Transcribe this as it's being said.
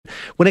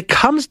when it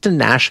comes to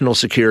national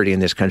security in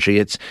this country,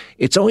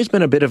 it's always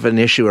been a bit of an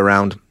issue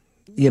around,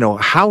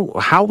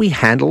 how we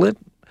handle it,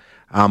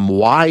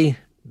 why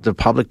the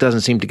public doesn't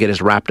seem to get as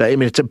wrapped up. I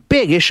mean, it's a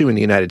big issue in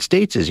the United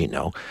States, as you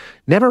know,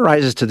 never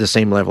rises to the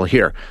same level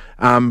here.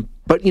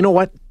 But you know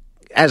what?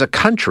 As a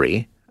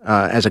country,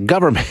 as a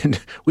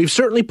government, we've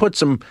certainly put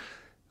some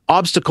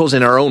obstacles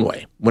in our own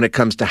way when it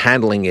comes to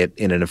handling it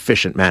in an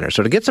efficient manner.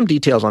 So to get some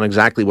details on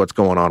exactly what's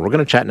going on, we're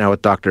going to chat now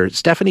with Dr.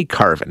 Stephanie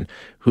Carvin,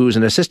 who's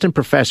an assistant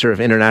professor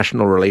of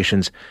international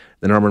relations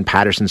at the Norman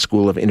Paterson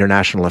School of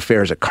International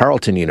Affairs at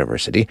Carleton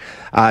University.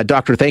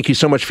 Doctor, thank you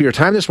so much for your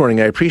time this morning.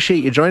 I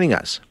appreciate you joining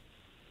us.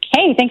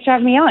 Hey, thanks for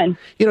having me on.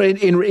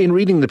 In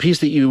reading the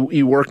piece that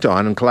you worked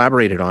on and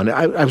collaborated on,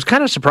 I was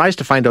kind of surprised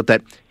to find out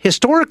that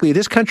historically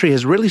this country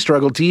has really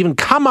struggled to even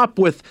come up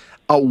with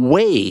a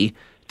way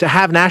to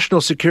have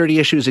national security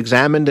issues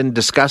examined and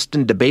discussed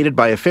and debated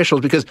by officials,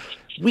 because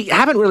we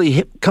haven't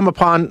really come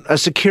upon a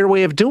secure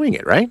way of doing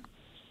it, right?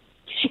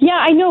 Yeah,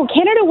 I know.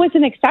 Canada was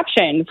an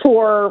exception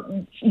for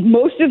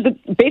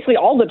basically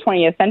all the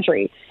 20th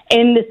century,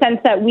 in the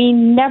sense that we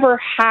never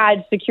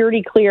had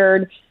security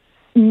cleared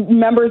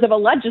members of a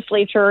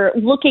legislature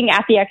looking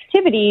at the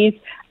activities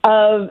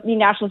of the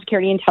national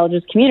security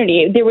intelligence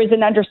community. There was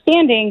an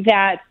understanding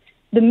that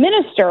the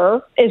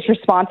minister is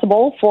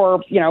responsible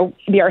for, the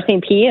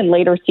RCMP and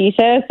later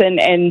CSIS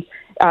and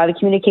the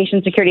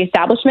Communication Security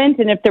Establishment.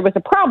 And if there was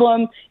a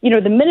problem, the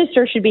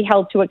minister should be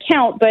held to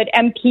account, but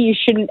MPs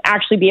shouldn't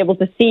actually be able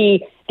to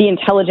see the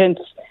intelligence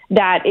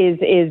that is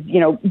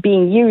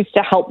being used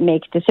to help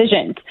make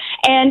decisions.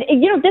 And,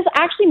 this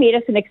actually made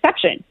us an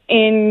exception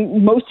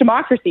in most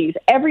democracies.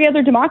 Every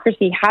other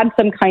democracy had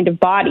some kind of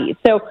body.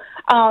 So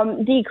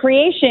the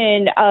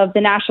creation of the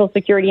National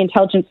Security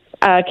Intelligence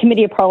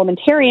Committee of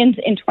Parliamentarians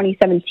in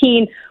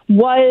 2017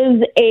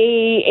 was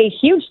a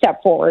huge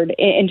step forward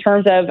in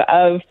terms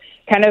of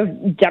kind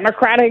of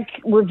democratic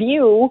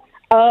review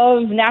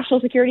of national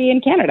security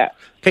in Canada.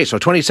 Okay, so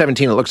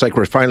 2017, it looks like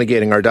we're finally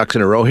getting our ducks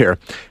in a row here.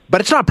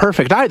 But it's not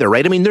perfect either,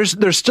 right? I mean,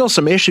 there's still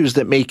some issues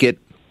that make it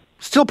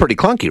still pretty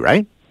clunky,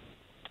 right?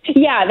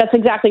 Yeah, that's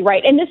exactly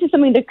right. And this is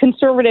something that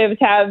Conservatives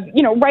have,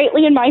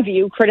 rightly, in my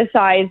view,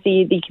 criticized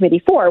the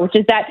committee for, which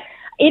is that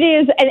it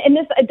is, and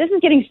this is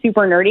getting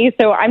super nerdy,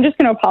 so I'm just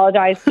going to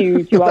apologize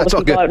to all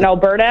the people out in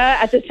Alberta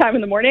at this time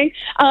in the morning.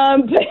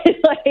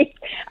 But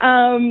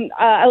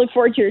I look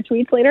forward to your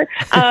tweets later.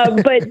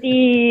 But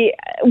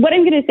what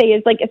I'm going to say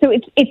is so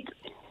it's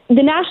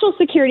the National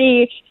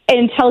Security and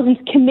Intelligence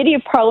Committee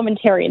of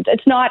Parliamentarians.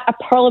 It's not a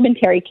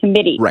parliamentary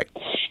committee. Right.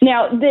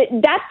 Now,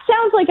 that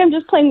sounds like I'm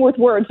just playing with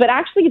words, but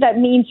actually that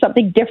means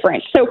something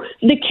different. So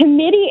the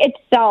committee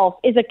itself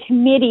is a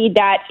committee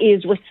that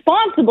is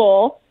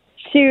responsible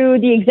to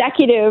the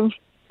executive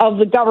of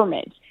the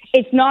government.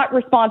 It's not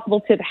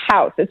responsible to the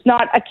House. It's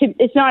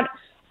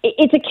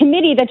a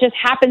committee that just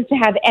happens to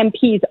have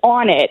MPs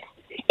on it.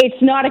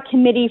 It's not a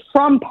committee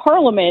from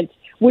Parliament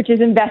which is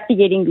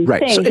investigating these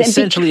things. So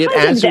essentially it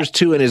answers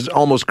to and is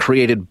almost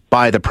created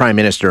by the Prime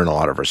Minister in a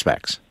lot of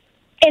respects.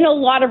 In a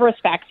lot of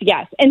respects,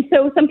 yes. And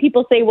so some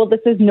people say, well, this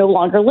is no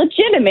longer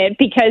legitimate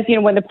because,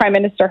 when the Prime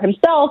Minister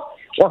himself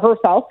or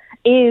herself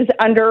is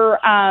under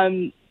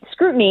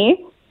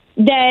scrutiny,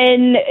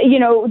 then,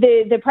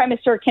 the Prime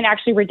Minister can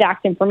actually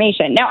redact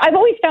information. Now, I've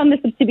always found this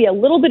to be a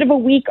little bit of a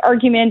weak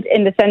argument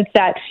in the sense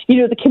that,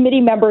 the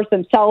committee members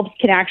themselves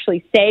can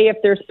actually say if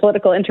there's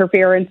political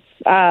interference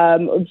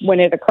when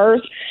it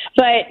occurs.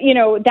 But,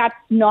 that's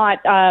not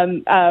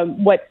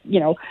what,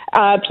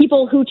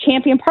 people who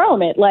champion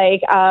Parliament,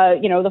 like,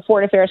 the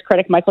Foreign Affairs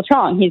critic Michael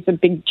Chong, he's a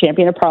big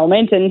champion of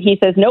Parliament, and he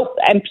says, nope,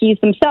 MPs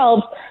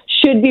themselves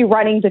should be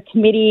running the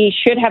committee,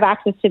 should have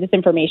access to this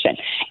information.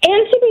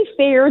 And to be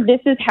fair, this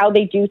is how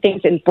they do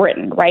things in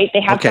Britain, right? They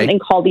have something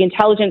called the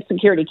Intelligence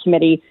Security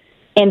Committee,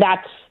 and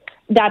that's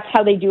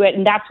how they do it,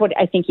 and that's what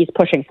I think he's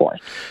pushing for.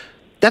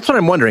 That's what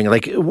I'm wondering.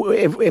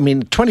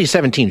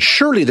 2017,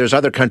 surely there's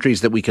other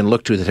countries that we can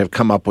look to that have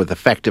come up with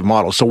effective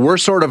models. So we're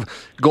sort of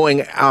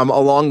going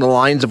along the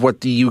lines of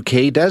what the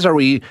UK does. Are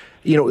we,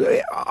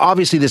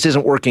 obviously this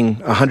isn't working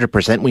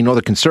 100%. We know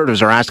the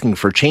Conservatives are asking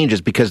for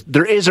changes because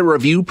there is a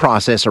review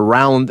process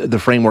around the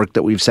framework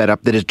that we've set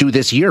up that is due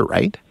this year,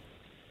 right?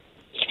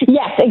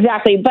 Yes,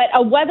 exactly.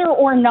 But whether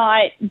or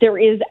not there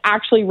is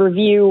actually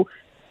review,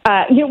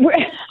 a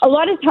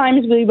lot of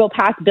times we will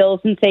pass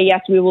bills and say,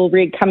 yes, we will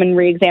come and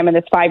re-examine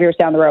this 5 years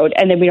down the road,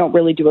 and then we don't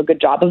really do a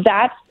good job of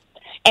that.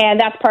 And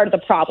that's part of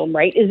the problem,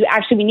 right? Is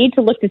actually we need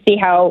to look to see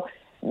how,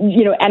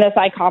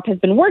 NSI COP has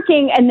been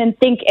working and then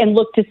think and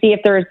look to see if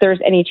there's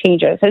any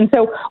changes. And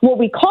so what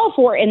we call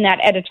for in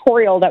that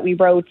editorial that we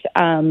wrote,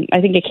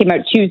 I think it came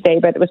out Tuesday,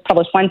 but it was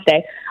published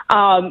Wednesday.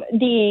 What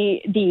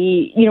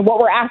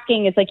we're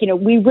asking is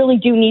we really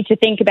do need to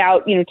think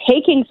about,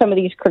 taking some of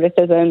these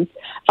criticisms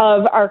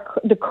of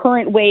the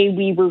current way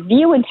we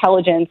review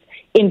intelligence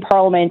in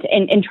Parliament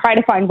and try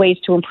to find ways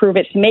to improve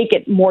it to make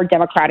it more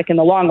democratic in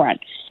the long run.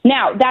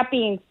 Now, that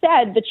being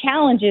said, the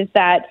challenge is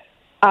that,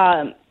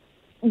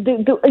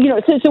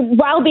 so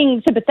while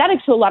being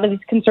sympathetic to a lot of these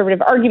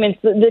conservative arguments,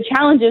 the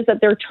challenge is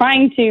that they're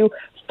trying to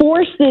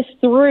force this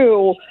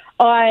through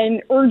on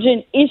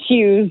urgent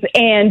issues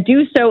and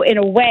do so in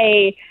a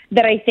way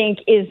that I think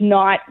is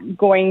not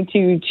going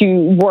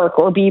to work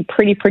or be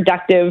pretty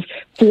productive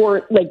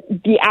for like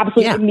the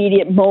absolute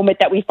immediate moment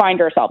that we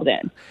find ourselves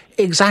in.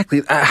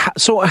 Exactly.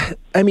 So,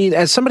 I mean,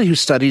 as somebody who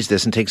studies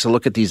this and takes a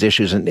look at these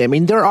issues, and I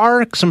mean, there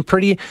are some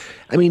pretty,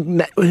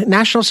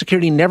 national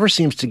security never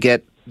seems to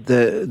get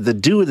the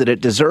due that it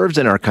deserves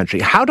in our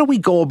country. How do we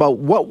go about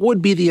what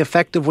would be the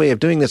effective way of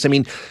doing this? I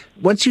mean,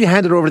 once you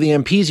hand it over to the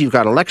MPs, you've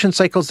got election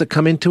cycles that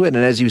come into it.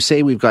 And as you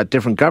say, we've got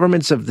different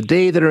governments of the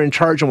day that are in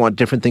charge and want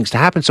different things to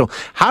happen. So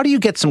how do you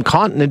get some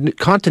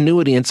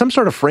continuity and some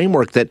sort of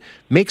framework that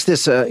makes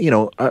this,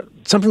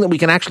 something that we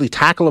can actually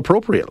tackle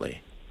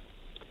appropriately?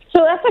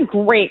 So that's a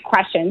great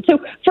question. So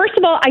first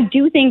of all, I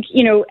do think,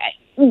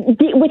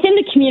 within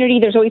the community,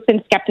 there's always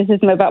been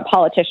skepticism about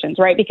politicians,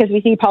 right? Because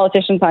we see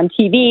politicians on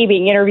TV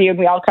being interviewed,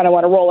 we all kind of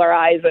want to roll our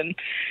eyes and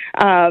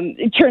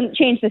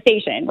change the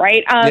station,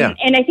 right?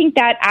 And I think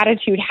that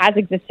attitude has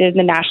existed in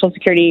the national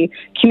security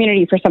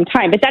community for some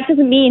time. But that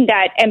doesn't mean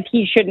that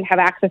MPs shouldn't have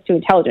access to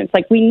intelligence.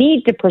 Like, we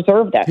need to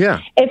preserve this. Yeah.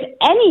 If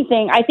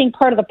anything, I think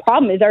part of the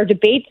problem is our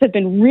debates have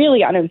been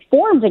really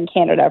uninformed in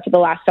Canada for the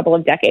last couple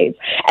of decades.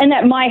 And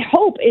that my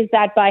hope is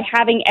that by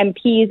having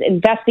MPs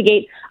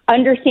investigate,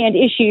 understand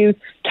issues,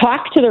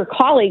 talk to their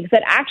colleagues,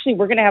 that actually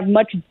we're going to have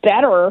much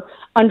better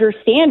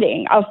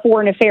understanding of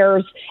foreign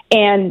affairs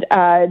and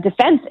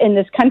defense in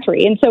this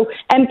country. And so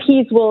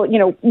MPs will,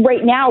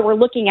 right now we're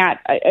looking at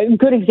a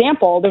good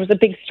example. There was a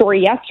big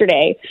story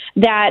yesterday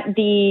that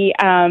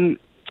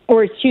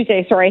or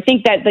Tuesday, sorry, I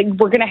think that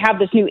we're going to have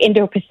this new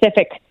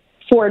Indo-Pacific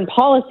foreign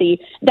policy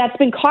that's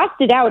been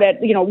costed out at,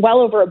 well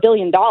over $1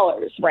 billion,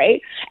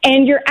 right?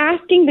 And you're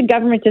asking the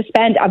government to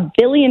spend $1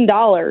 billion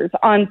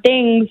on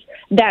things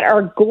that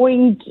are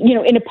going,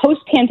 in a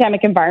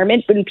post-pandemic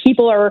environment when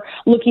people are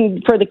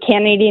looking for the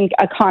Canadian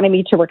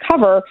economy to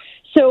recover.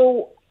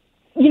 So,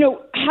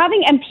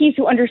 having MPs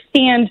who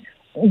understand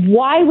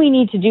why we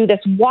need to do this,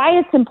 why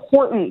it's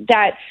important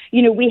that,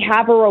 we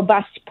have a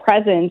robust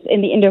presence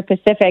in the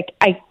Indo-Pacific,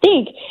 I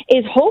think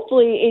is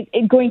hopefully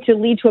going to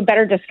lead to a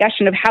better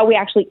discussion of how we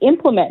actually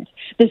implement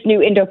this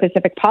new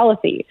Indo-Pacific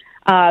policy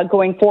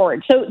going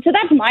forward. So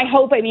that's my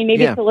hope. I mean,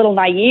 maybe it's a little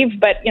naive,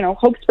 but,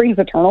 hope springs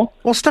eternal.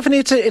 Well, Stephanie,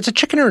 it's a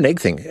chicken or an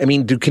egg thing. I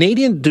mean, do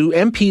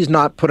MPs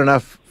not put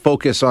enough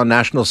focus on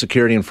national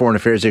security and foreign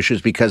affairs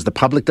issues because the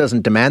public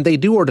doesn't demand they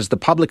do, or does the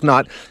public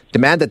not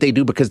demand that they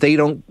do because they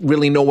don't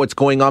really know what's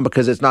going on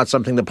because it's not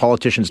something that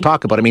politicians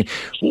talk about? I mean,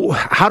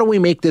 how do we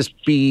make this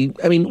be?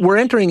 I mean, we're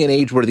entering an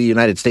age where the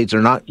United States are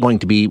not going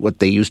to be what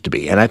they used to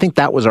be. And I think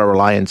that was our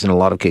reliance in a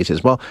lot of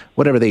cases. Well,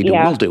 whatever they do,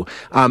 we'll do.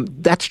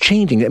 That's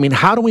changing. I mean,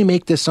 how do we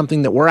make this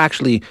something that we're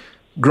actually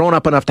grown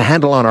up enough to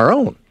handle on our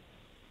own?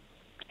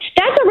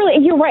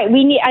 You're right.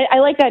 I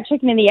like that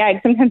chicken and the egg.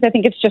 Sometimes I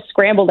think it's just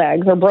scrambled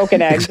eggs or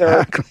broken eggs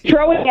or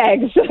throwing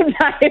eggs. There's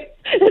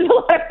a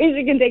lot of ways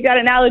you can take that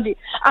analogy.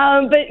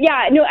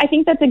 I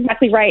think that's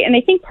exactly right. And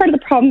I think part of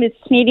the problem is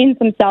Canadians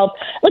themselves.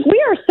 Like,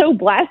 we are so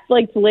blessed,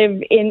 to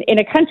live in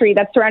a country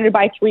that's surrounded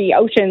by 3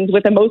 oceans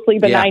with a mostly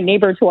benign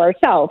neighbor to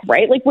ourselves,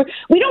 right? Like,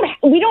 we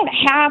don't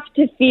have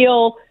to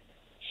feel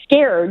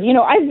scared.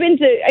 I've been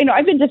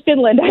to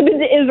Finland, I've been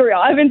to Israel,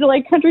 I've been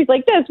to countries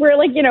like this where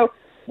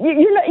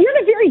you're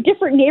in a very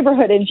different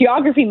neighborhood and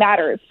geography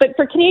matters. But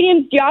for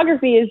Canadians,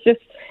 geography is just,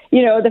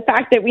 the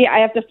fact that I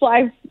have to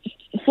fly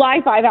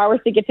 5 hours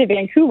to get to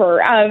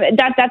Vancouver.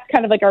 That's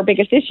kind of our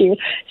biggest issue.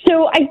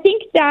 So I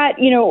think that,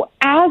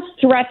 as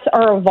threats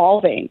are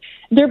evolving,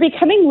 they're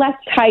becoming less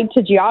tied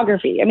to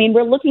geography. I mean,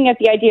 we're looking at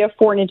the idea of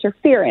foreign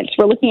interference.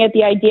 We're looking at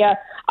the idea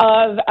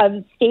of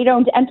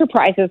state-owned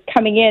enterprises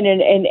coming in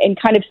and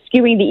kind of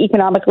skewing the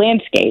economic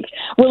landscape.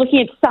 We're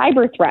looking at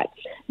cyber threats.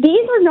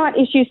 These are not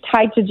issues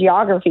tied to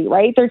geography,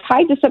 right? They're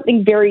tied to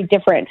something very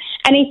different.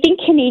 And I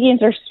think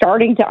Canadians are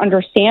starting to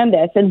understand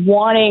this and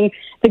wanting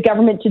the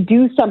government to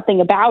do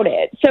something about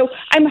it. So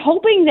I'm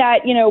hoping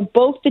that,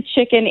 both the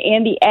chicken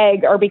and the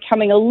egg are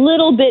becoming a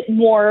little bit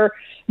more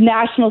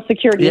national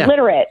security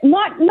literate,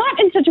 not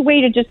in such a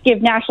way to just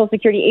give national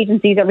security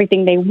agencies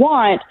everything they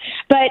want,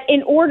 but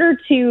in order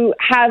to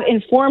have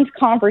informed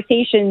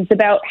conversations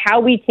about how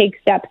we take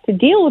steps to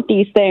deal with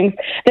these things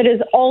that is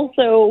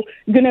also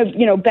going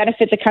to,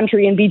 benefit the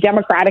country and be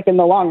democratic in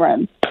the long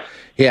run.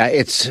 Yeah,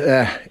 it's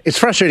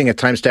frustrating at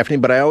times, Stephanie,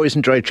 but I always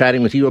enjoy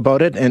chatting with you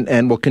about it,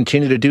 and we'll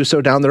continue to do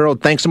so down the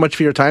road. Thanks so much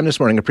for your time this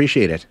morning.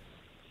 Appreciate it.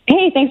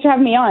 Hey, thanks for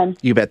having me on.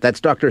 You bet.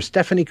 That's Dr.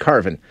 Stephanie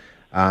Carvin.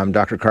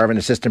 Dr. Carvin,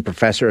 Assistant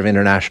Professor of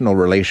International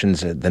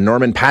Relations at the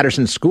Norman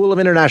Paterson School of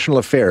International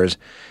Affairs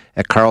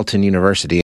at Carleton University.